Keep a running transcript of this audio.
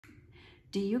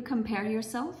Do you compare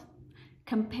yourself?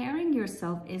 Comparing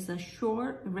yourself is a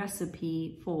sure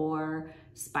recipe for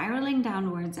spiraling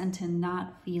downwards and to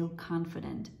not feel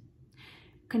confident.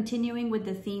 Continuing with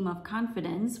the theme of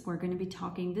confidence, we're going to be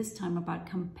talking this time about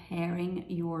comparing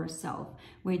yourself,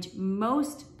 which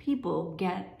most people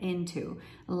get into.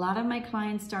 A lot of my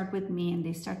clients start with me and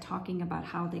they start talking about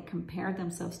how they compare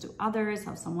themselves to others,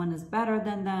 how someone is better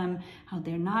than them, how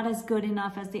they're not as good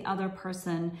enough as the other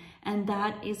person. And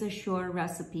that is a sure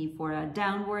recipe for a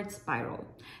downward spiral.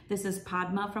 This is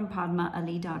Padma from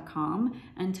PadmaAli.com.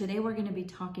 And today we're going to be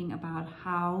talking about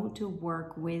how to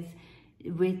work with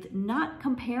not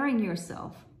comparing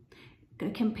yourself.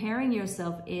 Comparing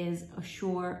yourself is a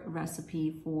sure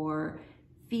recipe for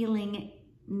feeling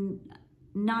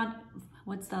not,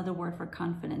 what's the other word for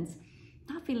confidence?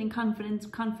 Not feeling confidence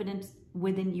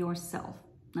within yourself.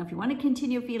 Now, if you want to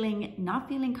continue not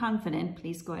feeling confident,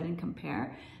 please go ahead and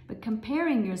compare. But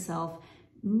comparing yourself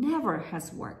never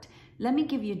has worked. Let me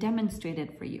demonstrate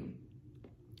it for you.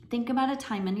 Think about a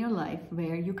time in your life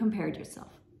where you compared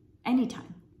yourself.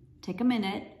 Anytime. Take a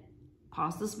minute,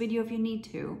 pause this video if you need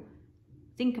to.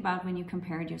 Think about when you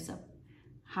compared yourself.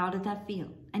 How did that feel?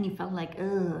 And you felt like,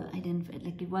 I didn't feel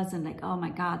like, it wasn't like, oh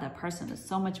my God, that person is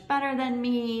so much better than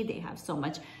me. They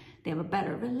have a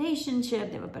better relationship,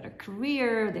 they have a better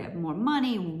career, they have more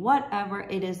money, whatever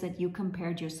it is that you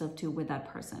compared yourself to with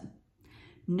that person.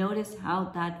 Notice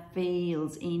how that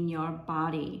feels in your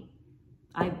body.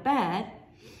 I bet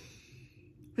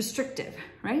restrictive,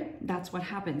 right? That's what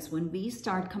happens when we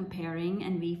start comparing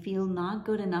and we feel not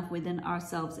good enough within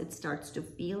ourselves. It starts to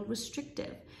feel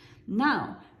restrictive.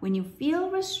 Now, when you feel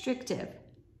restrictive,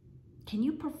 can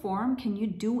you perform? Can you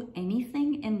do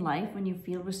anything in life when you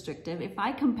feel restrictive? If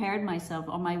I compared myself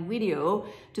on my video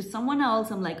to someone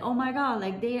else, I'm like, oh my God,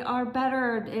 like they are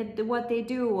better at what they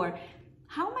do, or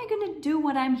how am I going to do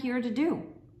what I'm here to do?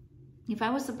 If I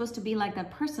was supposed to be like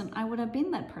that person, I would have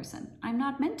been that person. I'm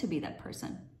not meant to be that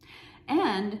person.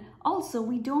 And also,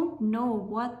 we don't know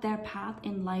what their path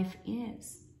in life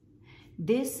is.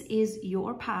 This is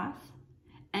your path,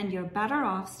 and you're better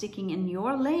off sticking in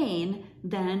your lane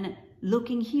than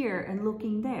looking here and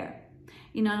looking there.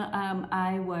 You know,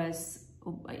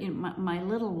 my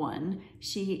little one,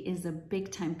 she is a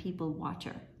big time people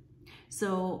watcher.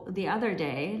 So the other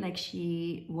day, like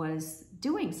she was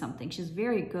doing something. She's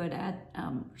very good at,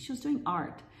 she was doing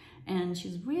art, and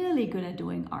she's really good at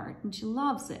doing art and she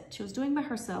loves it. She was doing by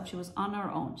herself. She was on her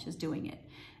own. She's doing it.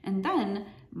 And then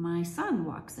my son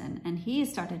walks in and he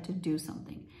started to do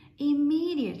something.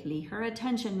 Immediately her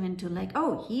attention went to like,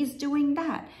 oh, he's doing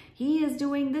that. He is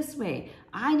doing this way.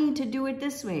 I need to do it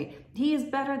this way. He is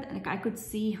better. Like I could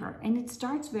see her, and it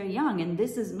starts very young. And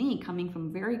this is me coming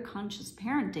from very conscious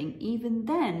parenting. Even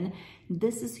then,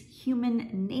 this is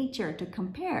human nature to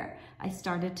compare. I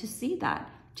started to see that.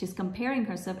 She's comparing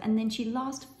herself, and then she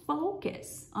lost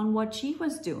focus on what she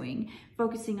was doing,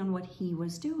 focusing on what he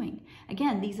was doing.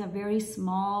 Again, these are very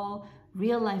small,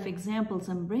 real life examples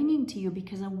I'm bringing to you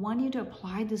because I want you to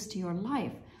apply this to your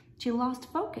life. She lost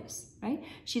focus, right?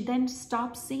 She then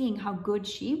stopped seeing how good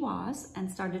she was and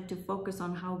started to focus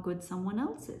on how good someone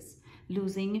else is,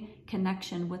 losing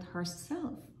connection with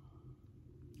herself.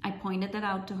 I pointed that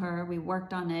out to her. We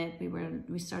worked on it.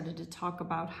 We started to talk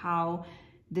about how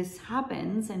this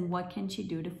happens and what can she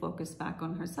do to focus back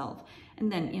on herself. And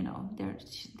then, you know, they're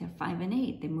 5 and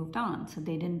 8, they moved on. So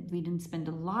we didn't spend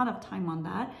a lot of time on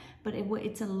that, but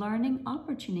it's a learning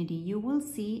opportunity. You will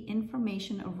see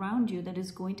information around you that is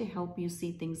going to help you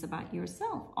see things about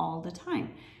yourself all the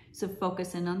time. So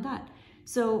focus in on that.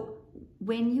 So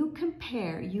when you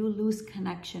compare, you lose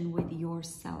connection with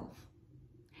yourself.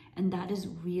 And that is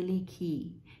really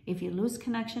key. If you lose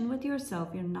connection with yourself,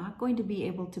 you're not going to be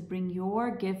able to bring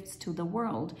your gifts to the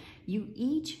world. You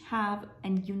each have a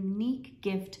unique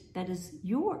gift that is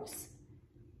yours.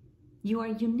 You are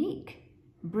unique.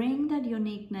 Bring that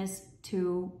uniqueness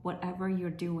to whatever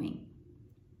you're doing.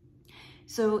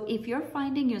 So if you're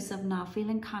finding yourself not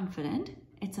feeling confident,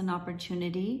 it's an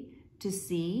opportunity to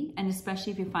see, and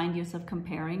especially if you find yourself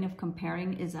comparing, if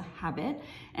comparing is a habit,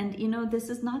 and you know, this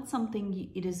is not something,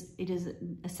 it is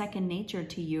a second nature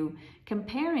to you.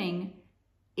 Comparing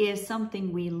is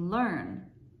something we learn.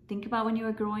 Think about when you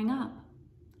were growing up.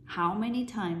 How many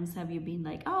times have you been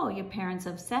like, oh, your parents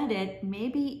have said it,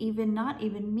 maybe even not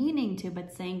even meaning to,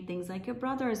 but saying things like your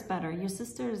brother is better, your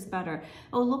sister is better.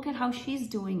 Oh, look at how she's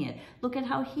doing it. Look at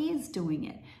how he is doing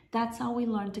it. That's how we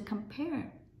learn to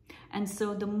compare. And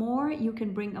so the more you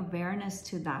can bring awareness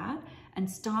to that and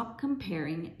stop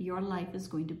comparing, your life is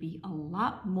going to be a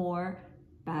lot more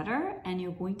better and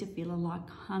you're going to feel a lot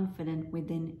confident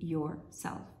within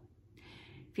yourself.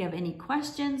 If you have any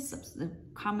questions,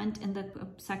 comment in the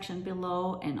section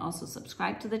below, and also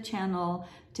subscribe to the channel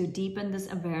to deepen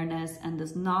this awareness and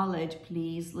this knowledge.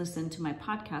 Please listen to my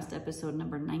podcast episode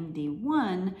number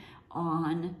 91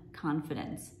 on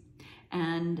confidence.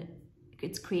 And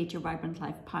it's Create Your Vibrant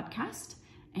Life podcast.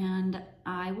 And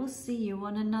I will see you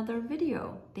on another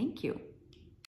video. Thank you.